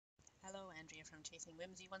Andrea from Chasing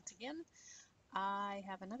Whimsy once again. I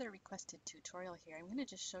have another requested tutorial here. I'm going to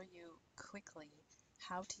just show you quickly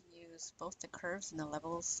how to use both the curves and the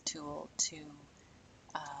levels tool to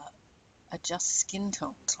adjust skin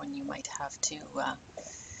tones when you might have to,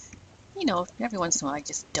 every once in a while I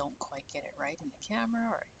just don't quite get it right in the camera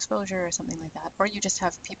or exposure or something like that. Or you just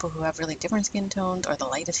have people who have really different skin tones or the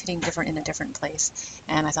light is hitting different in a different place.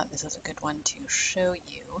 And I thought this was a good one to show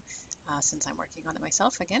you since I'm working on it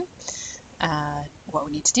myself again. What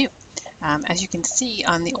we need to do. As you can see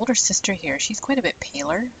on the older sister here, she's quite a bit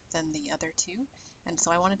paler than the other two, and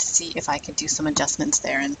so I wanted to see if I could do some adjustments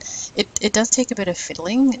there. And it does take a bit of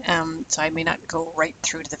fiddling, so I may not go right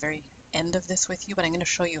through to the very end of this with you, but I'm going to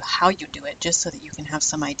show you how you do it just so that you can have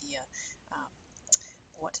some idea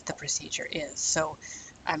what the procedure is. So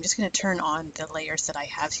I'm just going to turn on the layers that I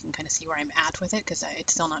have so you can kind of see where I'm at with it, because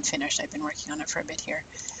it's still not finished. I've been working on it for a bit here,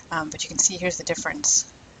 but you can see here's the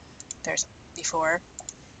difference. There's before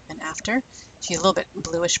and after. She's a little bit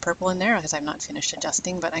bluish purple in there because I've not finished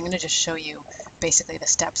adjusting, but I'm going to just show you basically the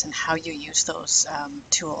steps and how you use those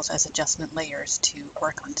tools as adjustment layers to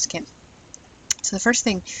work on skin. So the first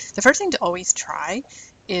thing to always try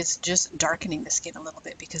is just darkening the skin a little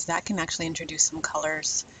bit, because that can actually introduce some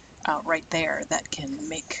colors right there that can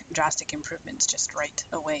make drastic improvements just right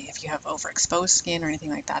away. If you have overexposed skin or anything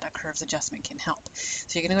like that, a curves adjustment can help.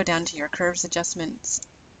 So you're going to go down to your curves adjustments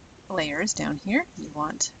layers down here. You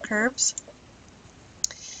want curves,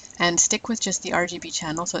 and stick with just the RGB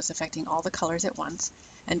channel so it's affecting all the colors at once,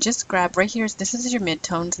 and just grab right here. This is your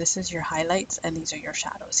midtones, this is your highlights, and these are your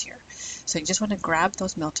shadows here. So you just want to grab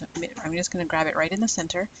those I'm just going to grab it right in the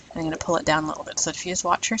center, and I'm going to pull it down a little bit. So if you just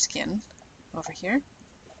watch her skin over here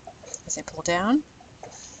as I pull down,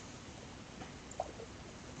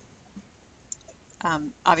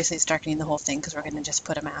 obviously it's darkening the whole thing because we're going to just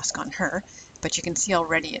put a mask on her, but you can see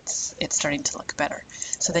already it's starting to look better.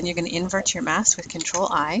 So then you're going to invert your mask with Control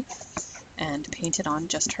I and paint it on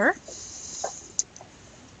just her.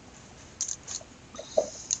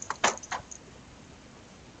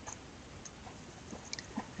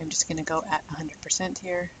 I'm just going to go at 100%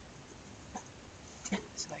 here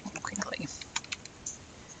so I can quickly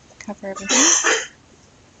cover everything.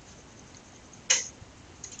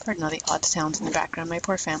 Pardon all the odd sounds in the background. My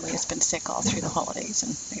poor family has been sick all through the holidays,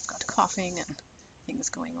 and they've got coughing and things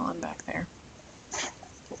going on back there.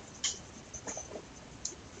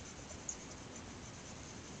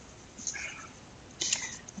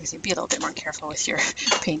 Obviously, be a little bit more careful with your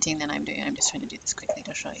painting than I'm doing. I'm just trying to do this quickly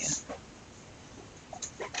to show you.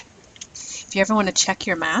 If you ever want to check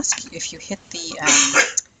your mask, if you hit the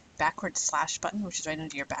backward slash button, which is right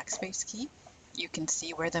under your backspace key, you can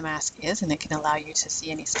see where the mask is, and it can allow you to see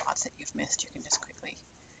any spots that you've missed. You can just quickly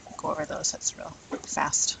go over those. That's a real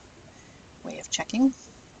fast way of checking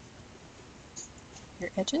your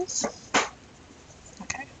edges.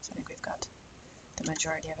 Okay, so I think we've got the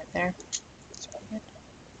majority of it there. That's pretty good.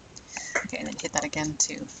 Okay, and then hit that again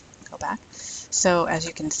to go back. So as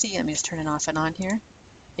you can see, let me just turn it off and on here.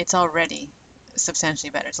 It's already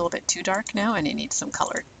substantially better. It's a little bit too dark now, and it needs some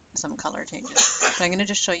color changes. But I'm going to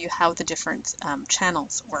just show you how the different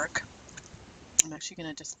channels work. I'm actually going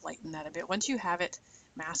to just lighten that a bit. Once you have it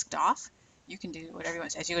masked off, you can do whatever you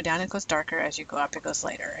want. As you go down, it goes darker. As you go up, it goes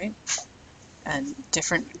lighter, right? And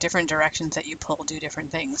different directions that you pull do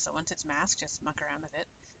different things. So once it's masked, just muck around with it.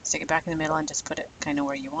 Stick it back in the middle and just put it kind of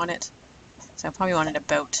where you want it. So I probably want it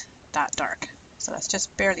about that dark. So that's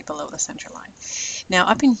just barely below the center line. Now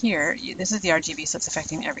up in here, this is the RGB, so it's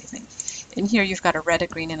affecting everything. In here you've got a red, a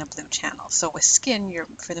green, and a blue channel. So with skin,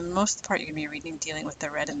 for the most part, you're going to be dealing with the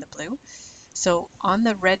red and the blue. So on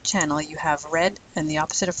the red channel, you have red, and the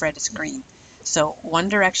opposite of red is green. So one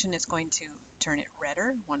direction is going to turn it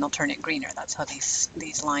redder, one will turn it greener. That's how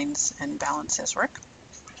these lines and balances work.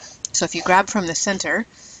 So if you grab from the center,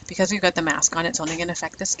 because we've got the mask on, it's only going to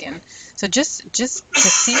affect the skin. So just to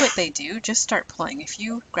see what they do, just start pulling. If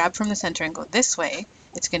you grab from the center and go this way,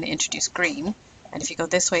 it's going to introduce green. And if you go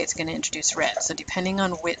this way, it's going to introduce red. So depending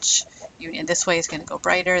on which, and this way is going to go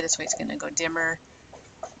brighter, this way is going to go dimmer,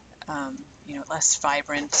 less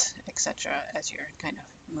vibrant, etc. as you're kind of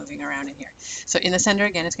moving around in here. So in the center,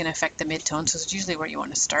 again, it's going to affect the mid-tone, so it's usually where you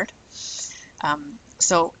want to start.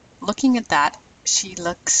 So looking at that, she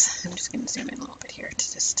looks, I'm just going to zoom in a little bit here to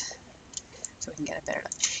just so we can get a better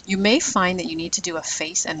look. You may find that you need to do a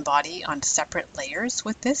face and body on separate layers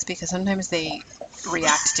with this, because sometimes they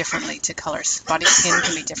react differently to colors. Body skin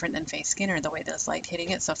can be different than face skin, or the way there's light hitting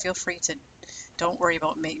it. So feel free to, don't worry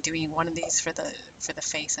about doing one of these for the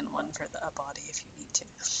face and one for the body if you need to.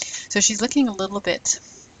 So she's looking a little bit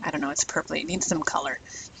I don't know, it's purpley. It needs some color.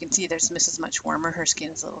 You can see this is much warmer. Her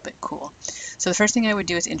skin is a little bit cool. So the first thing I would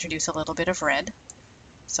do is introduce a little bit of red.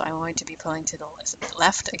 So I'm going to be pulling to the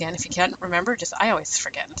left. Again, if you can't remember, I always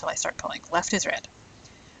forget until I start pulling. Left is red,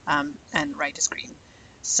 and right is green.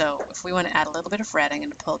 So if we want to add a little bit of red, I'm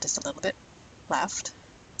going to pull just a little bit left,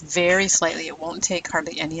 very slightly. It won't take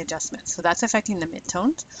hardly any adjustments. So that's affecting the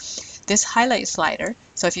midtones. This highlight slider,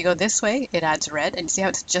 so if you go this way, it adds red, and you see how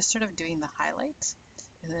it's just sort of doing the highlights.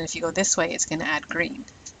 And then if you go this way, it's going to add green.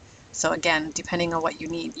 So again, depending on what you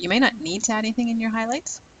need, you may not need to add anything in your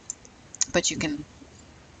highlights, but you can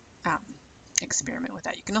experiment with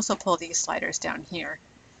that. You can also pull these sliders down here,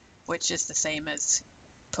 which is the same as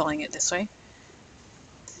pulling it this way.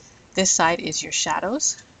 This side is your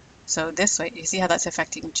shadows. So this way, you see how that's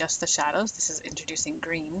affecting just the shadows? This is introducing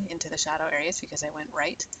green into the shadow areas because I went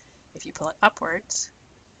right. If you pull it upwards,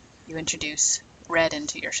 you introduce red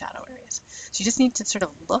into your shadow areas. So you just need to sort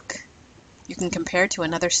of look. You can compare to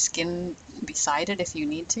another skin beside it if you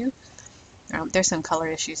need to. There's some color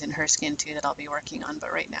issues in her skin too that I'll be working on,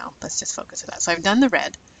 but right now let's just focus on that. So I've done the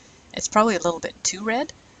red. It's probably a little bit too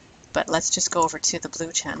red, but let's just go over to the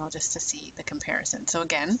blue channel just to see the comparison. So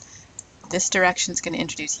again, this direction is going to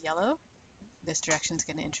introduce yellow. This direction is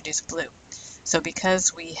going to introduce blue. So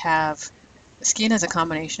because we have the skin as a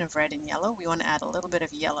combination of red and yellow, we want to add a little bit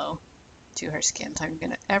of yellow to her skin. So I'm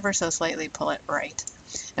going to ever so slightly pull it right.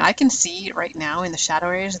 Now I can see right now in the shadow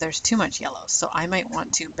areas there's too much yellow, so I might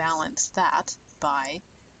want to balance that by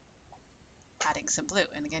adding some blue.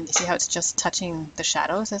 And again, you see how it's just touching the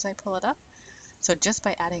shadows as I pull it up? So just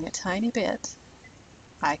by adding a tiny bit,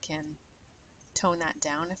 I can tone that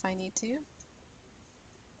down if I need to.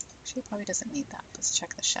 Actually, it probably doesn't need that. Let's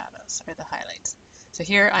check the shadows or the highlights. So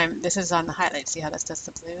here this is on the highlights. See how this does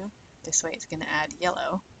the blue? This way it's going to add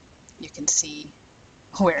yellow. You can see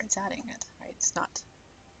where it's adding it, right? It's not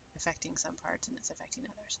affecting some parts and it's affecting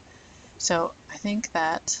others. So I think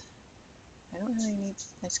that I don't really need,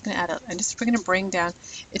 I'm just going to add I'm just going to bring down,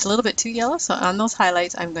 it's a little bit too yellow, so on those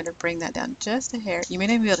highlights I'm going to bring that down just a hair. You may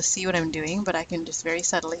not be able to see what I'm doing, but I can just very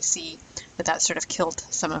subtly see that that sort of killed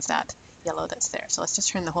some of that yellow that's there. So let's just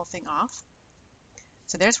turn the whole thing off.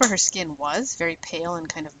 So there's where her skin was, very pale and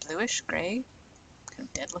kind of bluish gray, kind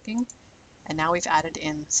of dead looking. And now we've added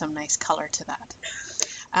in some nice color to that.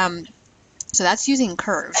 So that's using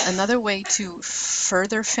curves. Another way to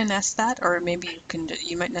further finesse that, or maybe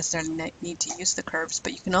you might necessarily need to use the curves,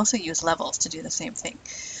 but you can also use levels to do the same thing.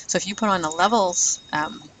 So if you put on a levels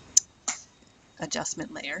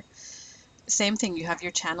adjustment layer, same thing, you have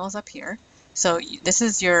your channels up here. So this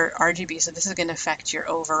is your RGB, so this is going to affect your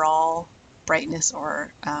overall brightness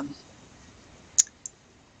or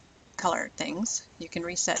color things. You can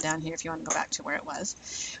reset down here if you want to go back to where it was.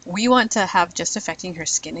 We want to have just affecting her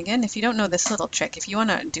skin again. If you don't know this little trick, if you want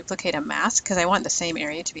to duplicate a mask, because I want the same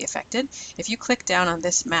area to be affected, if you click down on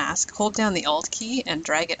this mask, hold down the Alt key and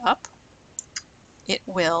drag it up, it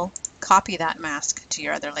will copy that mask to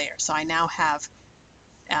your other layer. So I now have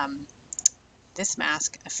this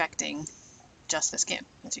mask affecting just the skin.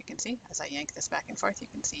 As you can see, as I yank this back and forth, you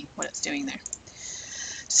can see what it's doing there.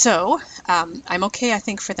 So I'm okay, I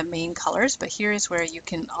think, for the main colors, but here is where you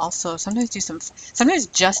can also sometimes do sometimes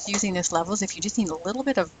just using this levels, if you just need a little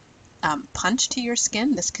bit of punch to your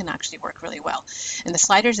skin, this can actually work really well. And the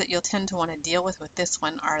sliders that you'll tend to want to deal with this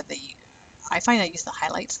one are I find I use the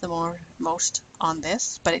highlights the most on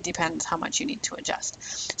this, but it depends how much you need to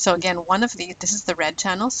adjust. So again, one of these, this is the red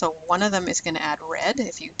channel, so one of them is going to add red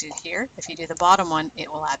if you do here. If you do the bottom one, it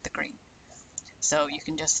will add the green. So you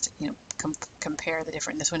can just, compare the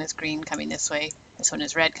different, this one is green coming this way, this one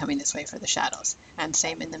is red coming this way for the shadows, and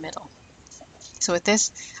same in the middle. So with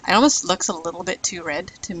this, it almost looks a little bit too red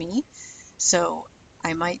to me, so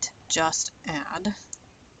I might just add,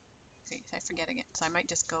 see, I forget again, so I might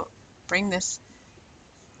just bring this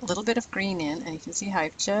little bit of green in, and you can see how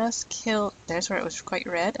I've just killed, there's where it was quite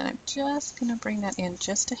red, and I'm just going to bring that in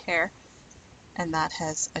just a hair, and that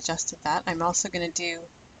has adjusted that. I'm also going to do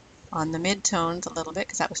on the mid-tones a little bit,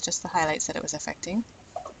 because that was just the highlights that it was affecting.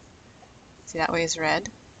 See, that way is red,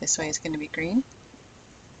 this way is going to be green.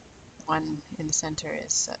 One in the center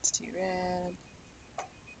that's too red,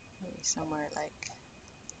 maybe somewhere like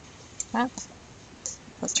that.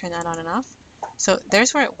 Let's turn that on and off. So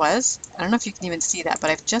there's where it was. I don't know if you can even see that, but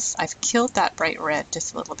I've killed that bright red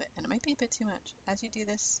just a little bit, and it might be a bit too much. As you do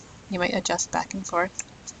this, you might adjust back and forth.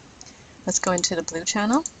 Let's go into the blue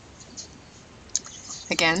channel.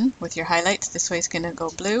 Again, with your highlights, this way is going to go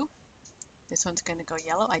blue. This one's going to go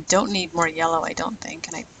yellow. I don't need more yellow, I don't think,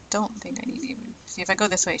 and I don't think I need even. See, if I go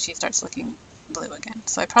this way, she starts looking blue again.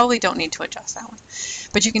 So I probably don't need to adjust that one.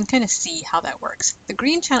 But you can kind of see how that works. The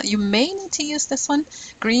green channel, you may need to use this one.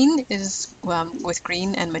 Green is, with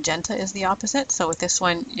green and magenta is the opposite. So with this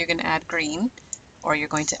one, you're going to add green, or you're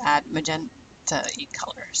going to add magenta 8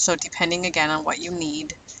 color. So depending again on what you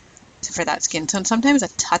need for that skin tone, sometimes a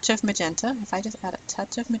touch of magenta, if I just add a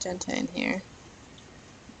touch of magenta in here,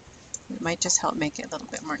 it might just help make it a little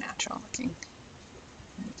bit more natural looking.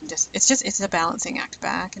 You can it's a balancing act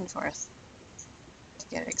back and forth to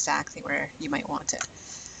get it exactly where you might want it.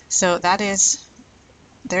 So that is,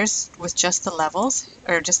 there's with just the levels,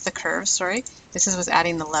 or just the curves, sorry. This is with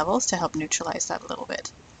adding the levels to help neutralize that a little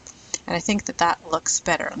bit. And I think that that looks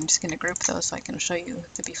better. I'm just going to group those so I can show you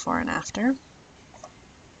the before and after.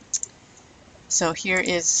 So here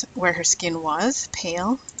is where her skin was,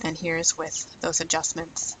 pale, and here's with those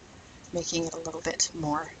adjustments, making it a little bit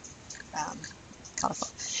more colorful.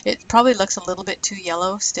 It probably looks a little bit too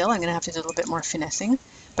yellow still. I'm going to have to do a little bit more finessing,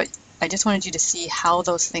 but I just wanted you to see how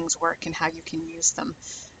those things work and how you can use them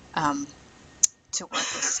to work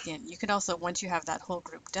with skin. You could also, once you have that whole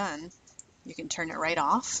group done, you can turn it right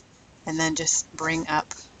off and then just bring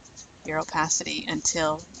up your opacity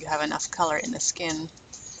until you have enough color in the skin.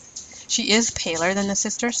 She is paler than the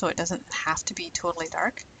sister, so it doesn't have to be totally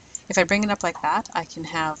dark. If I bring it up like that, I can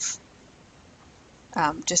have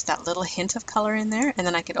just that little hint of color in there, and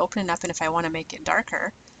then I could open it up, and if I want to make it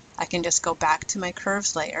darker, I can just go back to my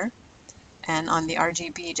curves layer, and on the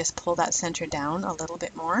RGB just pull that center down a little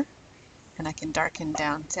bit more, and I can darken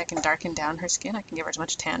down. See, I can darken down her skin. I can give her as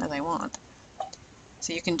much tan as I want.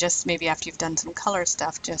 So you can just, maybe after you've done some color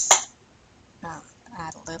stuff, just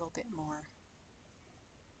add a little bit more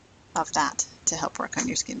of that to help work on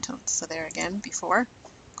your skin tones. So there again, before,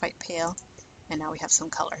 quite pale, and now we have some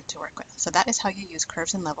color to work with. So that is how you use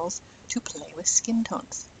curves and levels to play with skin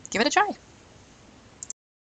tones. Give it a try.